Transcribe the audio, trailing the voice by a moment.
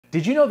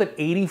Did you know that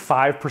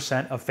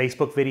 85% of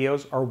Facebook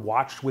videos are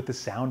watched with the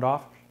sound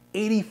off?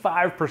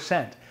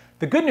 85%.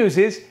 The good news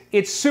is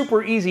it's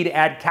super easy to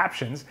add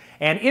captions,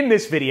 and in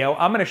this video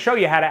I'm going to show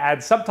you how to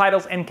add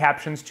subtitles and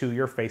captions to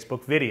your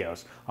Facebook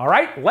videos. All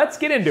right, let's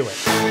get into it.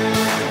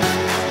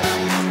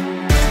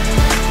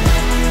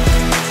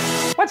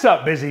 What's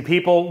up, busy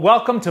people?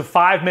 Welcome to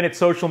 5-Minute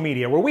Social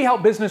Media, where we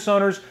help business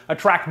owners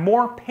attract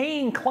more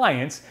paying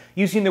clients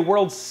using the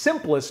world's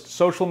simplest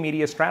social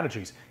media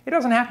strategies. It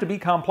doesn't have to be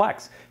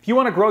complex. If you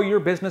want to grow your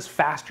business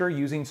faster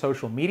using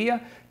social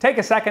media, take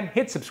a second,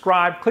 hit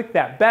subscribe, click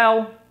that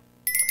bell.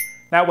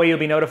 That way you'll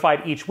be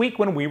notified each week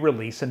when we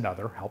release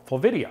another helpful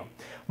video.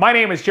 My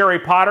name is Jerry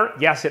Potter.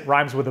 Yes, it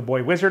rhymes with a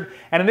boy wizard.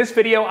 And in this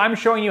video, I'm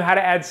showing you how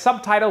to add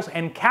subtitles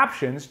and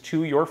captions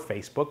to your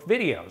Facebook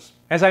videos.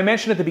 As I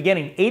mentioned at the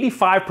beginning,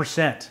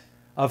 85%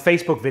 of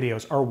Facebook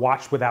videos are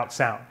watched without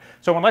sound.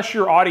 So unless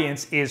your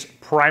audience is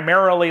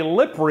primarily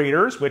lip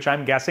readers, which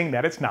I'm guessing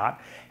that it's not,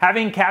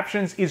 having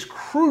captions is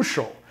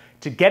crucial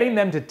to getting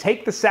them to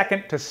take the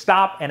second to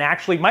stop and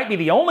actually might be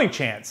the only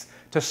chance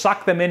to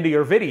suck them into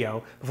your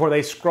video before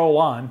they scroll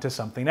on to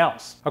something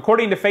else.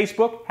 According to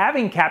Facebook,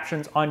 having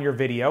captions on your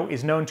video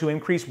is known to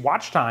increase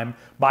watch time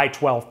by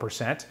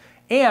 12%.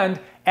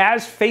 And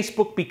as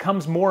Facebook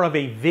becomes more of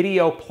a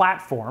video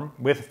platform,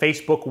 with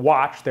Facebook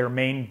Watch, their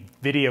main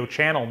video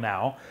channel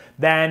now,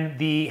 then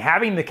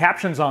having the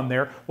captions on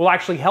there will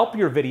actually help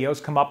your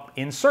videos come up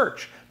in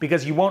search,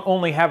 because you won't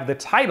only have the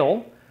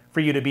title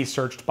for you to be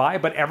searched by,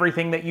 but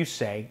everything that you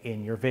say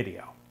in your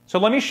video. So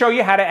let me show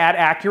you how to add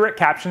accurate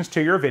captions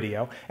to your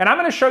video. And I'm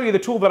going to show you the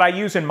tool that I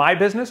use in my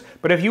business,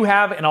 but if you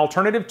have an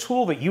alternative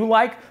tool that you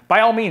like, by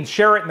all means,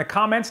 share it in the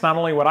comments. Not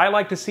only would I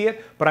like to see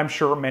it, but I'm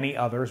sure many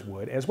others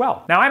would as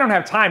well. Now, I don't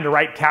have time to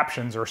write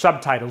captions or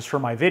subtitles for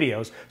my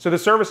videos, so the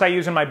service I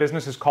use in my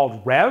business is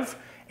called Rev.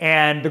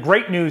 And the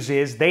great news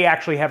is they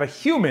actually have a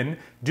human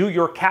do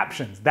your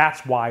captions.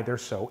 That's why they're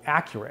so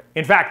accurate.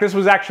 In fact, this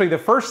was actually the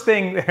first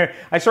thing,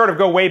 I sort of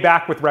go way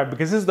back with Rev,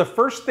 because this is the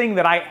first thing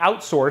that I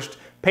outsourced,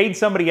 paid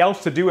somebody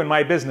else to do in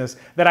my business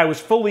that I was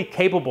fully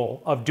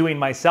capable of doing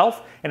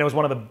myself, and it was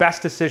one of the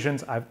best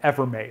decisions I've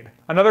ever made.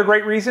 Another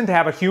great reason to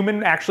have a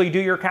human actually do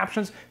your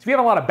captions is if you have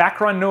a lot of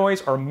background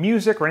noise or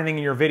music or anything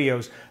in your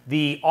videos,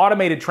 the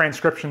automated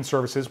transcription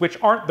services, which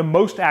aren't the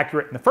most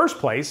accurate in the first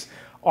place,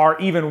 are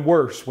even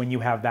worse when you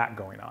have that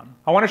going on.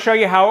 I want to show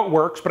you how it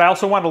works, but I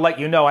also want to let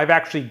you know I've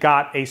actually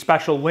got a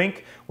special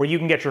link where you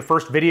can get your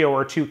first video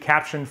or two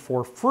captioned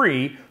for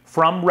free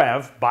from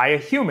Rev by a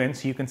human,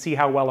 so you can see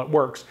how well it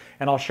works,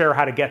 and I'll share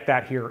how to get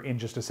that here in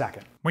just a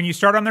second. When you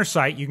start on their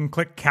site, you can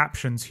click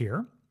Captions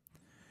here.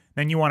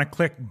 Then you want to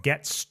click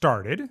Get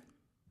Started.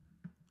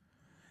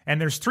 And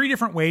there's 3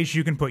 different ways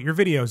you can put your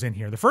videos in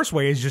here. The first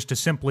way is just to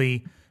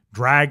simply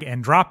drag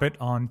and drop it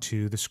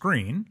onto the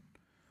screen,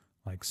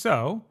 like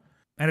so.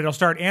 And it'll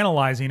start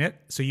analyzing it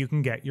so you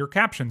can get your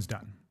captions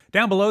done.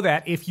 Down below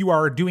that, if you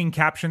are doing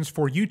captions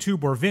for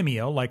YouTube or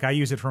Vimeo, like I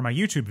use it for my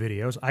YouTube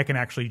videos, I can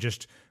actually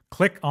just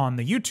click on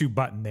the YouTube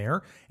button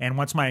there, and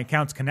once my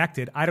account's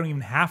connected, I don't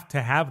even have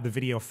to have the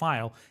video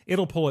file.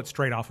 It'll pull it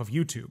straight off of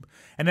YouTube.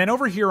 And then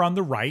over here on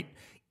the right,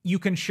 you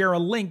can share a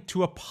link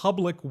to a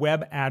public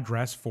web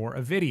address for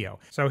a video.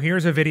 So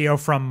here's a video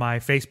from my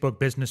Facebook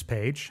business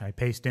page. I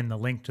paste in the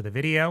link to the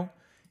video,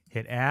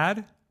 hit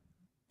add,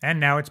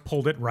 and now it's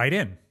pulled it right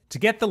in. To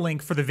get the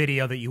link for the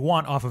video that you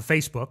want off of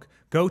Facebook,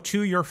 go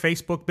to your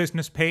Facebook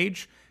business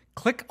page,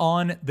 click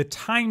on the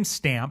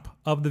timestamp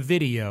of the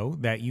video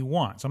that you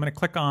want. So I'm going to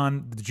click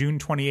on the June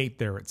 28th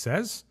there, it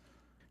says.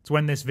 It's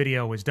when this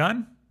video was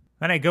done.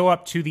 Then I go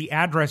up to the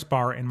address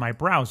bar in my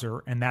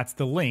browser, and that's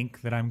the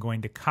link that I'm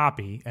going to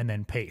copy and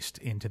then paste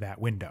into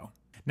that window.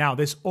 Now,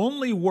 this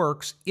only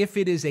works if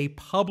it is a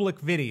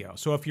public video.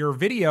 So if your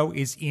video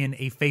is in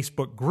a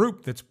Facebook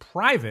group that's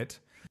private,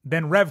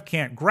 then Rev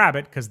can't grab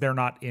it because they're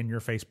not in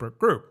your Facebook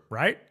group,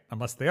 right?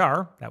 Unless they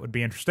are, that would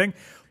be interesting.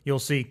 You'll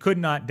see could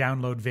not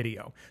download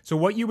video. So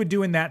what you would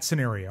do in that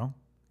scenario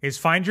is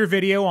find your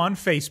video on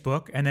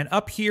Facebook, and then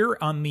up here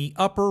on the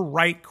upper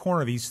right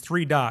corner, these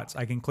 3 dots,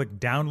 I can click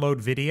download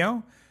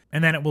video,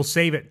 and then it will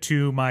save it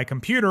to my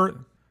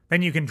computer.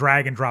 Then you can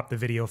drag and drop the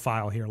video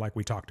file here like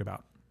we talked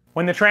about.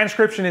 When the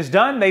transcription is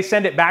done, they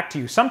send it back to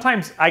you.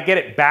 Sometimes I get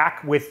it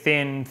back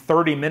within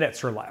 30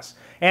 minutes or less.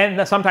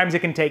 And sometimes it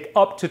can take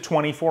up to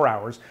 24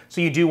 hours,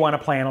 so you do want to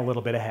plan a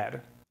little bit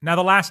ahead. Now,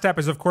 the last step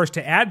is, of course,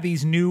 to add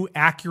these new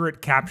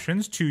accurate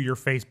captions to your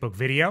Facebook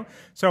video.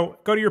 So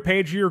go to your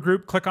page or your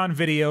group, click on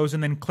videos,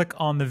 and then click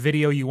on the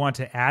video you want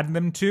to add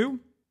them to.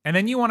 And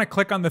then you want to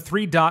click on the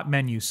 3-dot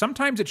menu.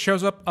 Sometimes it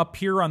shows up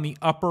here on the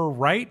upper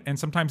right, and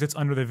sometimes it's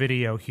under the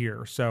video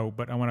here.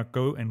 But I want to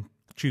go and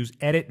choose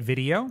Edit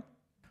Video.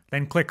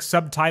 Then click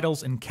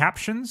Subtitles and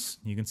Captions.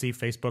 You can see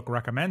Facebook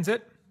recommends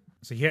it.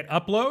 So you hit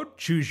upload,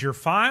 choose your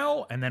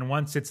file, and then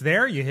once it's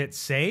there, you hit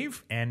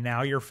save, and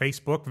now your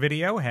Facebook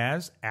video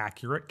has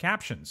accurate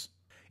captions.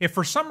 If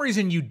for some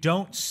reason you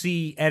don't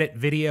see edit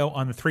video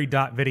on the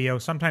 3-dot video,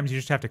 sometimes you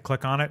just have to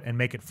click on it and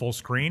make it full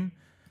screen,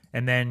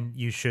 and then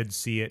you should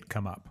see it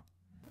come up.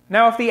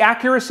 Now, if the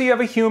accuracy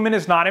of a human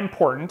is not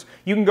important,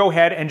 you can go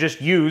ahead and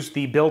just use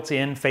the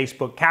built-in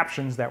Facebook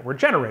captions that were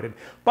generated.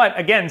 But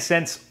again,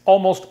 since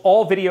almost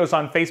all videos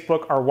on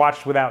Facebook are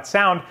watched without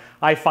sound,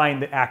 I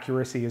find that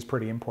accuracy is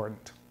pretty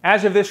important.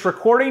 As of this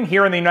recording,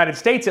 here in the United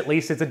States at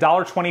least, it's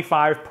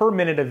 $1.25 per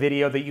minute of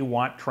video that you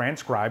want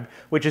transcribed,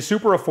 which is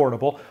super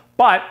affordable.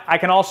 But I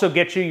can also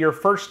get you your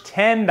first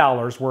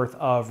 $10 worth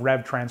of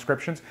Rev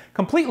transcriptions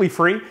completely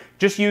free.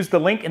 Just use the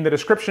link in the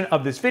description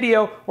of this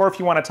video, or if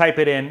you want to type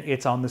it in,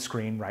 it's on the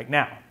screen right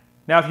now.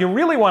 Now, if you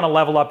really want to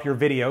level up your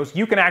videos,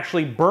 you can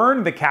actually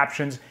burn the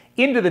captions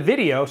into the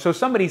video so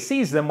somebody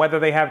sees them whether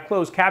they have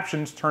closed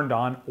captions turned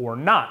on or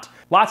not.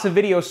 Lots of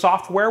video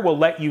software will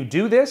let you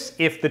do this.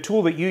 If the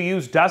tool that you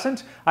use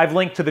doesn't, I've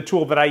linked to the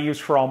tool that I use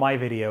for all my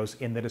videos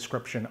in the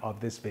description of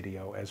this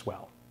video as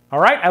well. All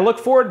right, I look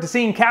forward to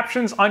seeing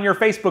captions on your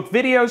Facebook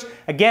videos.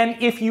 Again,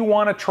 if you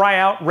want to try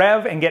out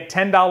Rev and get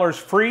 $10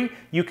 free,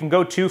 you can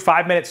go to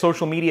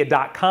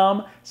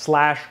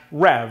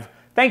 5minutesocialmedia.com/Rev.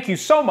 Thank you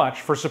so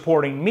much for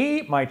supporting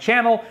me, my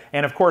channel,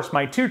 and of course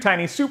my two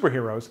tiny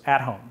superheroes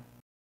at home.